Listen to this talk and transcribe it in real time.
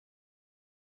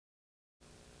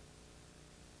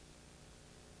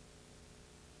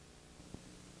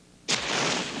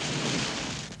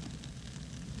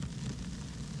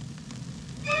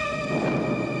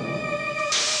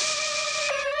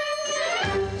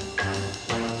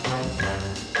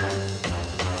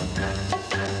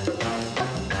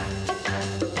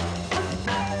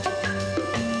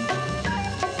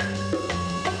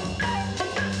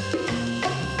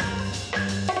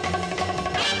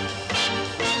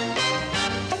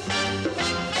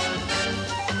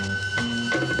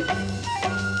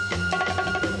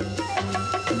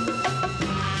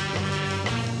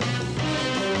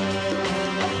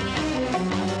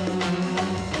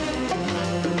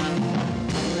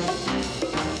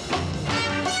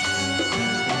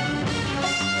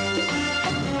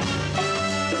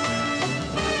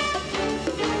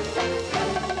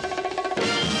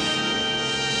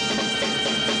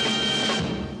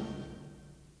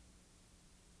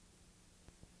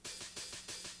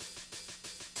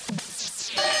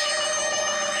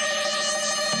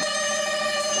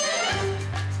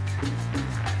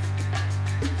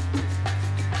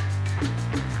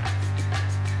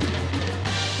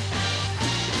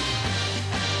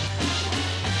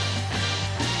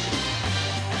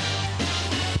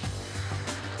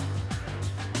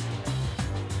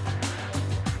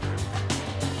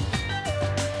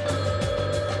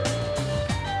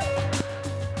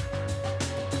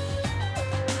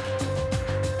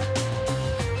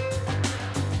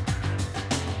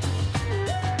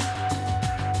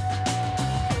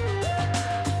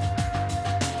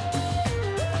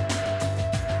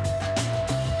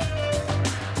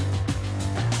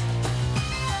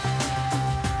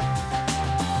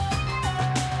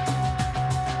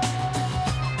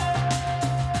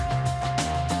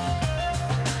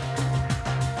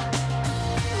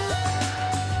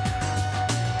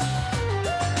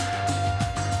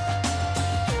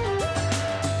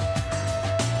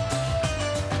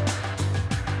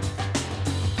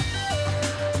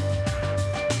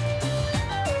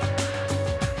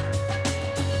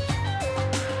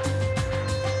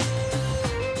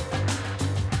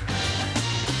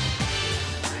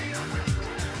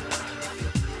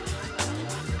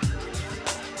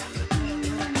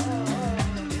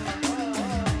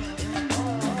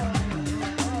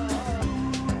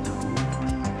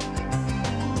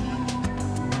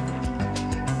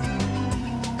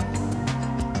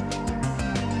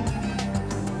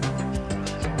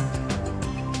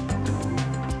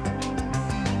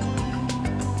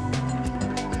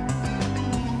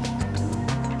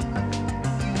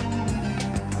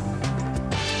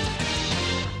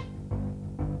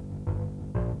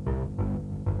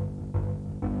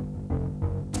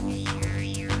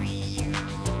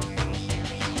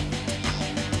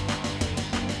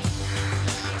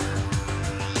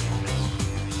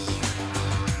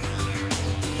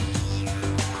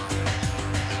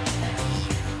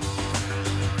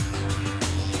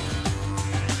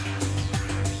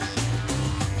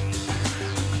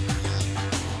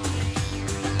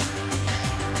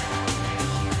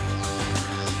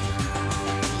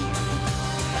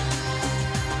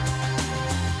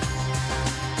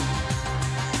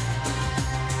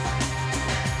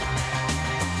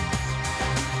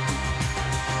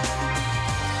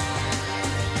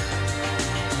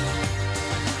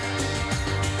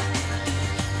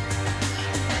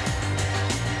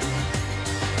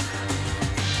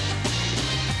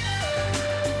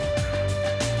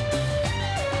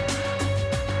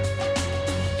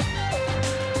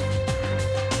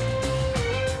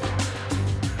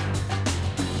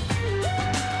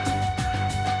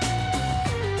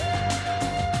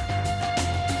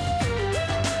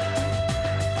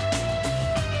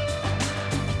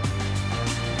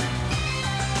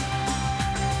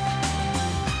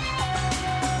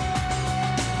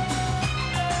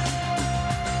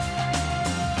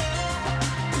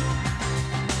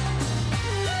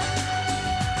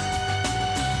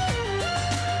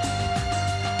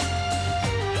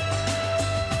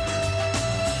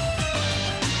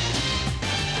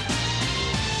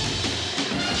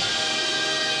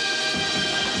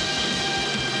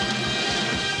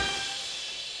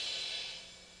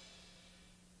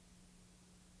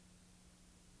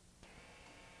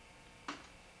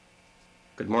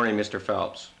Good morning, Mr.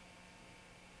 Phelps.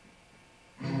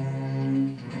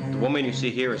 The woman you see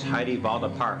here is Heidi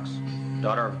Valda Parks,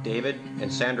 daughter of David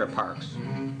and Sandra Parks.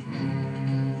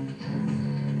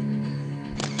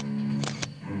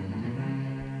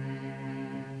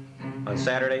 On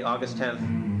Saturday, August 10th,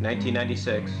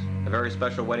 1996, a very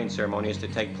special wedding ceremony is to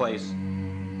take place.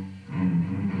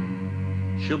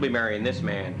 She'll be marrying this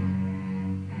man,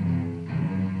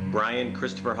 Brian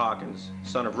Christopher Hawkins,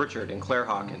 son of Richard and Claire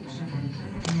Hawkins.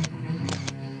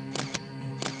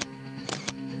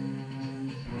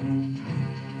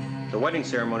 The wedding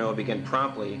ceremony will begin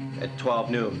promptly at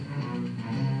 12 noon.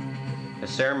 The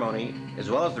ceremony, as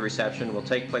well as the reception, will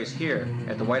take place here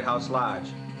at the White House Lodge,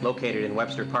 located in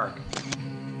Webster Park.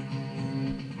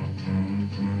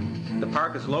 The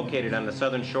park is located on the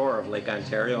southern shore of Lake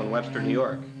Ontario in Webster, New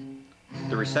York.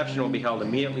 The reception will be held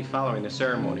immediately following the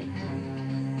ceremony.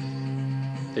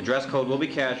 The dress code will be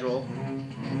casual,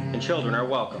 and children are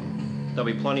welcome. There'll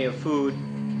be plenty of food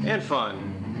and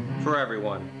fun for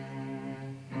everyone.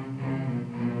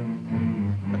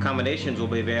 Accommodations will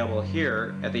be available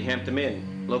here at the Hampton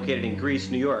Inn, located in Greece,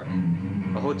 New York.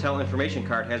 A hotel information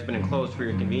card has been enclosed for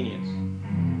your convenience.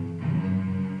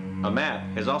 A map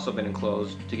has also been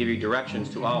enclosed to give you directions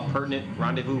to all pertinent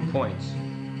rendezvous points.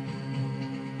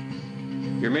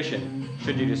 Your mission,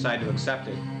 should you decide to accept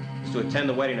it, is to attend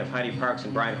the wedding of Heidi Parks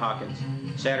and Brian Hawkins,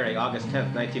 Saturday, August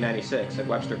 10th, 1996, at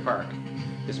Webster Park.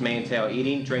 This may entail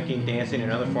eating, drinking, dancing,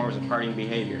 and other forms of partying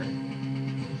behavior.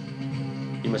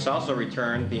 You must also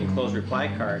return the enclosed reply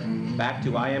card back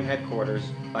to IM headquarters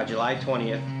by July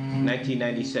 20th,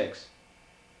 1996.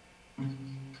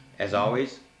 As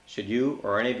always, should you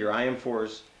or any of your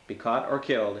IM4s be caught or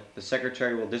killed, the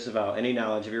Secretary will disavow any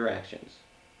knowledge of your actions.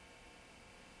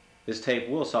 This tape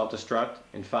will self-destruct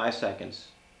in 5 seconds.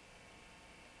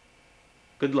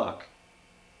 Good luck.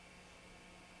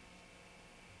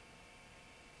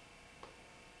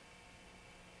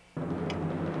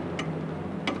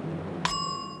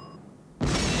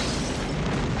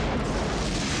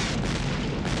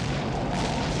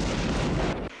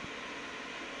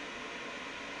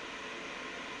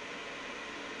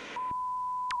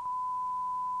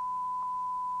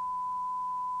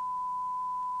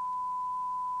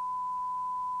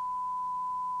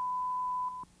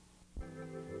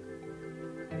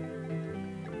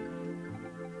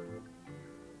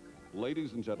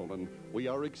 Ladies and gentlemen, we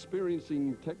are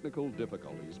experiencing technical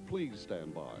difficulties. Please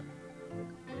stand by.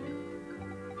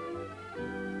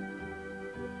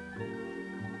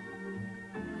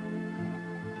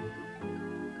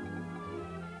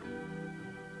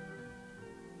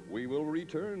 We will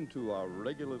return to our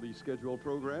regularly scheduled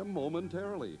program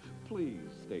momentarily. Please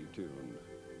stay tuned.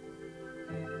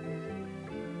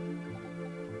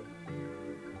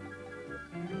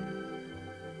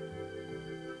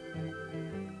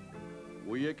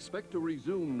 We expect to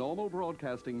resume normal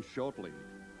broadcasting shortly.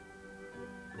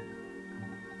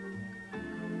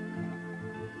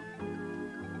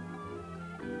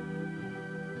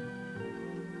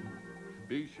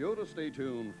 Be sure to stay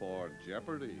tuned for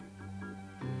Jeopardy!